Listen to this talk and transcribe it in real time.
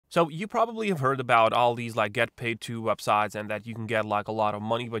So you probably have heard about all these like get paid to websites and that you can get like a lot of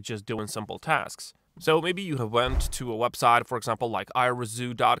money by just doing simple tasks. So maybe you have went to a website, for example, like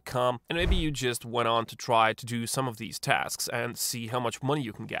irazoo.com, and maybe you just went on to try to do some of these tasks and see how much money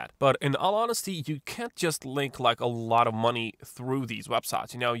you can get. But in all honesty, you can't just link like a lot of money through these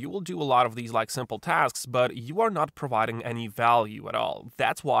websites. You will do a lot of these like simple tasks, but you are not providing any value at all.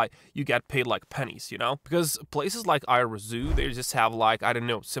 That's why you get paid like pennies, because places like irazoo, they just have like, I don't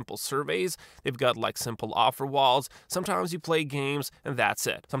know, simple surveys. They've got like simple offer walls. Sometimes you play games and that's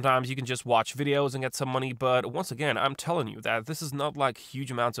it. Sometimes you can just watch videos and get some money, but once again, I'm telling you that this is not like huge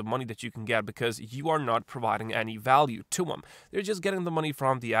amounts of money that you can get because you are not providing any value to them. They're just getting the money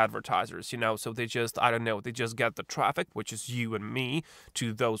from the advertisers, so they just, I don't know, they just get the traffic, which is you and me,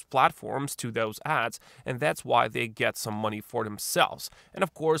 to those platforms, to those ads, and that's why they get some money for themselves. And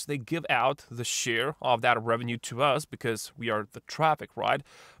of course, they give out the share of that revenue to us because we are the traffic, right?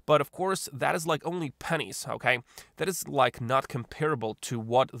 But of course, that is like only pennies, okay? That is like not comparable to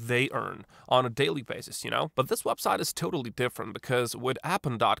what they earn on a daily basis, But this website is totally different because with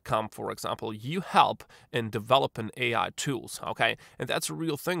Appen.com, for example, you help in developing AI tools, okay? And that's a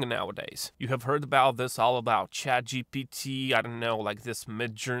real thing nowadays. You have heard about this, all about ChatGPT, I don't know, like this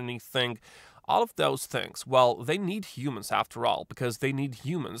Mid-Journey thing. All of those things, well, they need humans after all, because they need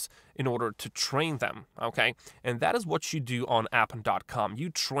humans in order to train them, okay? And that is what you do on Appen.com. You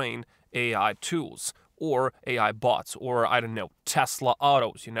train AI tools or AI bots or, I don't know, Tesla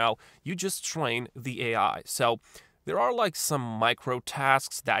autos, You just train the AI. So there are like some micro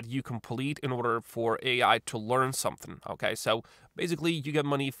tasks that you complete in order for AI to learn something, okay? So basically, you get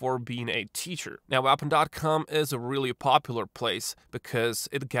money for being a teacher. Now, Appen.com is a really popular place because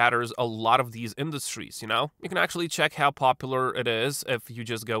it gathers a lot of these industries, You can actually check how popular it is if you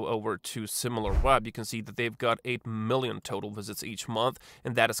just go over to SimilarWeb. You can see that they've got 8 million total visits each month,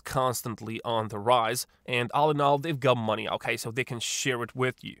 and that is constantly on the rise. And all in all, they've got money, okay? So they can share it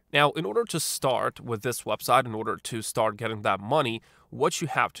with you. Now, in order to start with this website, in order to start getting that money, what you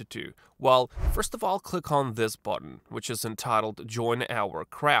have to do? Well, first of all, click on this button, which is entitled Join Our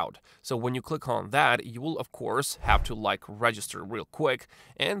Crowd. So when you click on that, you will, of course, have to like register real quick,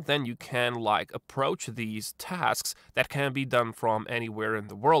 and then you can like approach these tasks that can be done from anywhere in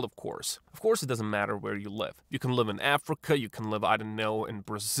the world, of course. Of course, it doesn't matter where you live. You can live in Africa, you can live, I don't know, in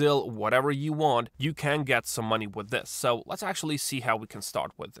Brazil, whatever you want, you can get some money with this. So let's actually see how we can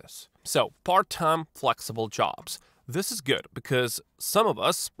start with this. So, part-time flexible jobs. This is good because some of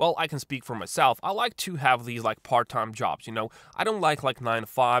us, well, I can speak for myself, I like to have these like part-time jobs, I don't like 9 to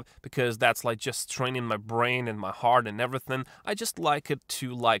 5 because that's like just training my brain and my heart and everything. I just like it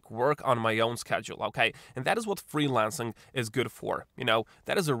to like work on my own schedule, okay? And that is what freelancing is good for,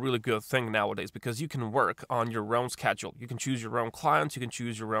 That is a really good thing nowadays because you can work on your own schedule. You can choose your own clients, you can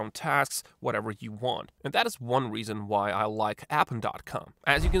choose your own tasks, whatever you want. And that is one reason why I like Appen.com.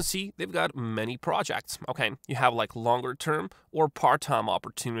 As you can see, they've got many projects, okay? You have like longer term or part-time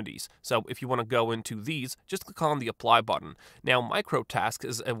opportunities. So if you want to go into these, just click on the apply button. Now, micro task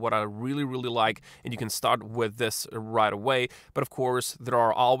is what I really like, and you can start with this right away. But of course, there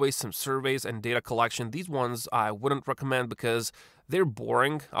are always some surveys and data collection. These ones I wouldn't recommend because they're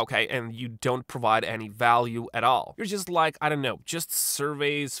boring, okay, and you don't provide any value at all. You're just like, I don't know, just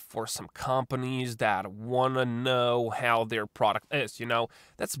surveys for some companies that want to know how their product is,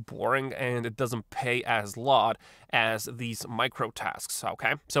 That's boring and it doesn't pay as lot as these micro tasks,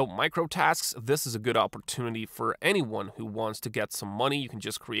 okay? So micro tasks, this is a good opportunity for anyone who wants to get some money. You can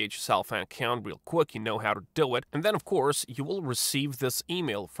just create yourself an account real quick, you know how to do it. And then, of course, you will receive this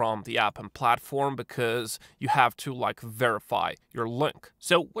email from the Appen platform because you have to like verify your link.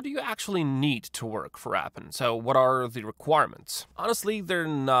 So what do you actually need to work for Appen? So what are the requirements? Honestly, they're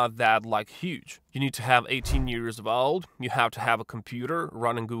not that like huge. You need to have 18 years of old, you have to have a computer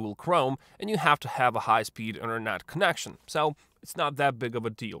running Google Chrome, and you have to have a high-speed internet connection. So it's not that big of a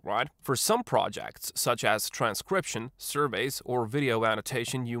deal, right? For some projects, such as transcription, surveys, or video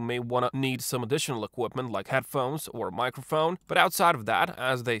annotation, you may want to need some additional equipment like headphones or a microphone. But outside of that,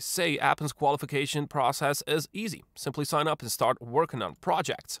 as they say, Appen's qualification process is easy. Simply sign up and start working on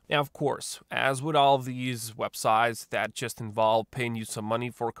projects. Now, of course, as with all these websites that just involve paying you some money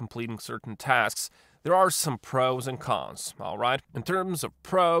for completing certain tasks, there are some pros and cons, all right? In terms of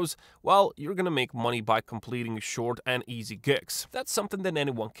pros, well, you're gonna make money by completing short and easy gigs. That's something that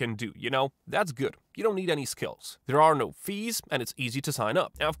anyone can do, That's good. You don't need any skills. There are no fees, and it's easy to sign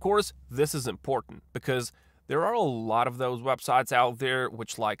up. Now, of course, this is important because there are a lot of those websites out there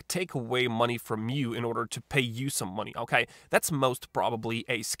which like take away money from you in order to pay you some money, okay? That's most probably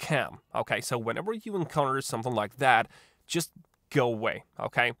a scam, okay? So whenever you encounter something like that, just go away,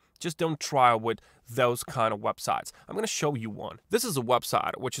 okay? Just don't try with those kind of websites. I'm going to show you one. This is a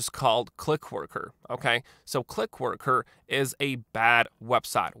website which is called Clickworker, okay? So Clickworker is a bad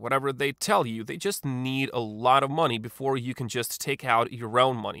website. Whatever they tell you, they just need a lot of money before you can just take out your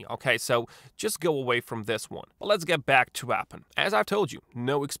own money, okay? So just go away from this one. But let's get back to Appen. As I've told you,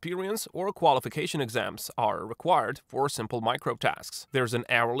 no experience or qualification exams are required for simple micro tasks. There's an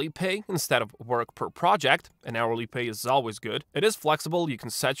hourly pay instead of work per project. An hourly pay is always good. It is flexible. You can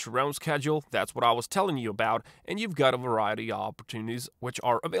set your own schedule. That's what I was telling you about, and you've got a variety of opportunities which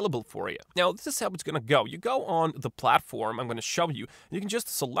are available for you. Now, this is how it's going to go. You go on the platform I'm going to show you. You can just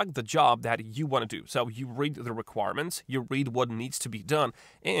select the job that you want to do. So you read the requirements, you read what needs to be done,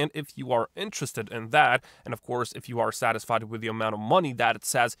 and if you are interested in that, and of course, if you are satisfied with the amount of money that it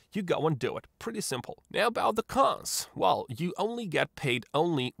says, you go and do it. Pretty simple. Now, about the cons. Well, you only get paid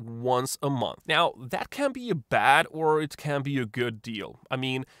only once a month. Now, that can be a bad or it can be a good deal. I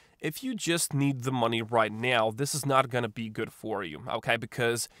mean, if you just need the money right now, this is not going to be good for you, okay?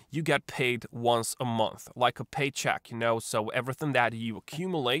 Because you get paid once a month, like a paycheck, you know? So everything that you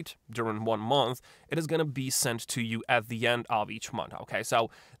accumulate during 1 month, it is going to be sent to you at the end of each month, okay? So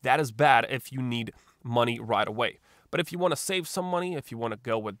that is bad if you need money right away. But if you want to save some money, if you want to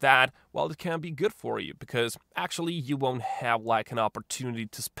go with that, well, it can be good for you because actually you won't have like an opportunity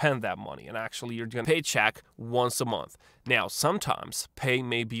to spend that money. And actually you're going to paycheck once a month. Now, sometimes pay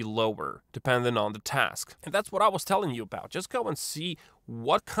may be lower depending on the task. And that's what I was telling you about. Just go and see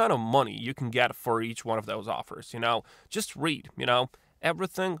what kind of money you can get for each one of those offers. You know, just read, you know.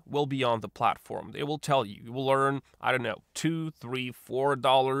 Everything will be on the platform. They will tell you. You will earn, I don't know, $2, $3,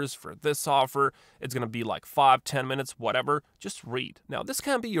 $4 for this offer. It's going to be like 5-10 minutes, whatever. Just read. Now, this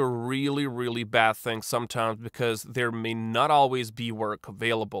can be a really, really bad thing sometimes because there may not always be work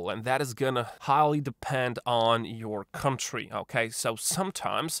available, and that is going to highly depend on your country, okay? So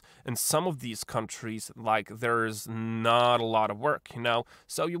sometimes in some of these countries, like there's not a lot of work, you know?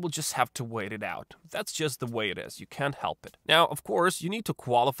 So you will just have to wait it out. That's just the way it is. You can't help it. Now, of course, you need to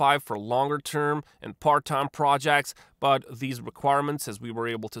qualify for longer term and part-time projects, but these requirements, as we were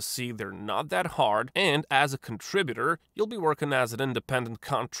able to see, they're not that hard. And as a contributor, you'll be working as an independent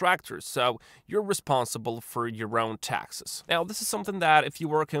contractor, so you're responsible for your own taxes. Now, this is something that if you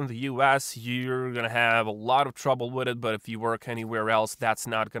work in the US, you're gonna have a lot of trouble with it, but if you work anywhere else, that's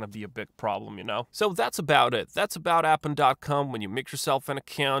not gonna be a big problem, you know? So that's about it. That's about Appen.com. When you make yourself an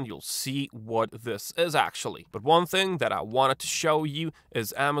account, you'll see what this is actually. But one thing that I wanted to show you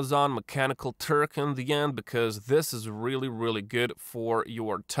is Amazon Mechanical Turk in the end, because this is really, really good for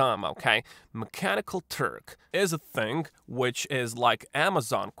your time, okay? Mechanical Turk is a thing which is like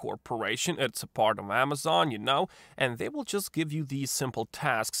Amazon Corporation. It's a part of Amazon, you know, and they will just give you these simple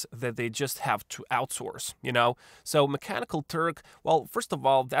tasks that they just have to outsource, you know? So Mechanical Turk, well, first of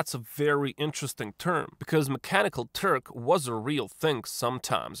all, that's a very interesting term because Mechanical Turk was a real thing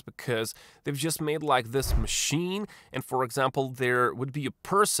sometimes because they've just made like this machine, and for example, there would be a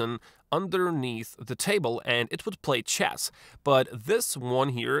person underneath the table and it would play chess. But this one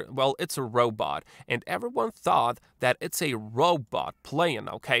here, well, it's a robot, and everyone thought that it's a robot playing,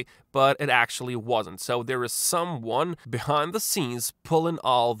 okay? But it actually wasn't. So there is someone behind the scenes pulling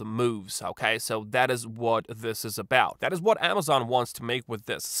all the moves, okay? So that is what this is about. That is what Amazon wants to make with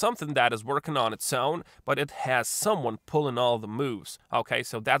this. Something that is working on its own, but it has someone pulling all the moves, okay?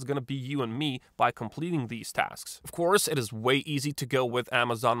 So that's gonna be you and me by completing these tasks. Of course, it is way easy to go with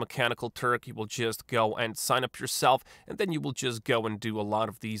Amazon Mechanical Turk. You will just go and sign up yourself, and then you will just go and do a lot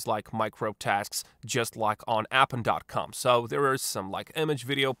of these like micro tasks, just like on Appen.com. So there is some like image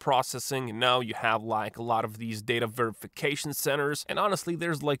video processing, you know, you have like a lot of these data verification centers, and honestly,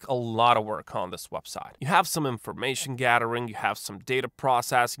 there's like a lot of work on this website. You have some information gathering, you have some data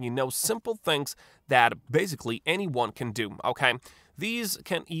processing, you know, simple things that basically anyone can do, okay? These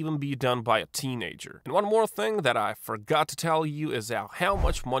can even be done by a teenager. And one more thing that I forgot to tell you is how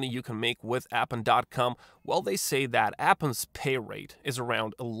much money you can make with Appen.com. Well, they say that Appen's pay rate is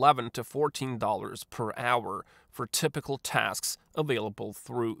around $11 to $14 per hour for typical tasks available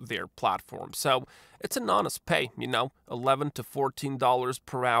through their platform. So it's an honest pay, you know, $11 to $14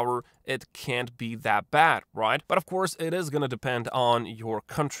 per hour. It can't be that bad, right? But of course, it is going to depend on your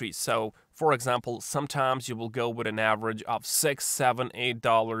country. So for example, sometimes you will go with an average of $6, $7,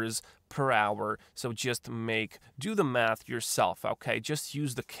 $8 per hour. So just do the math yourself, okay? Just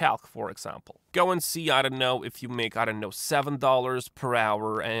use the calc, for example. Go and see, I don't know, if you make, I don't know, $7 per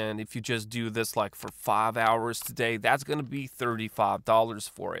hour, and if you just do this like for 5 hours today, that's gonna be $35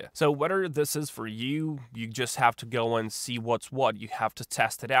 for you. So whether this is for you, you just have to go and see what's what. You have to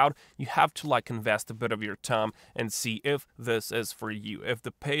test it out. You have to like invest a bit of your time and see if this is for you. If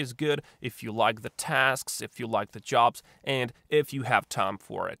the pay is good, if you like the tasks, if you like the jobs, and if you have time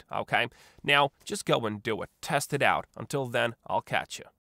for it, okay? Now, just go and do it. Test it out. Until then, I'll catch you.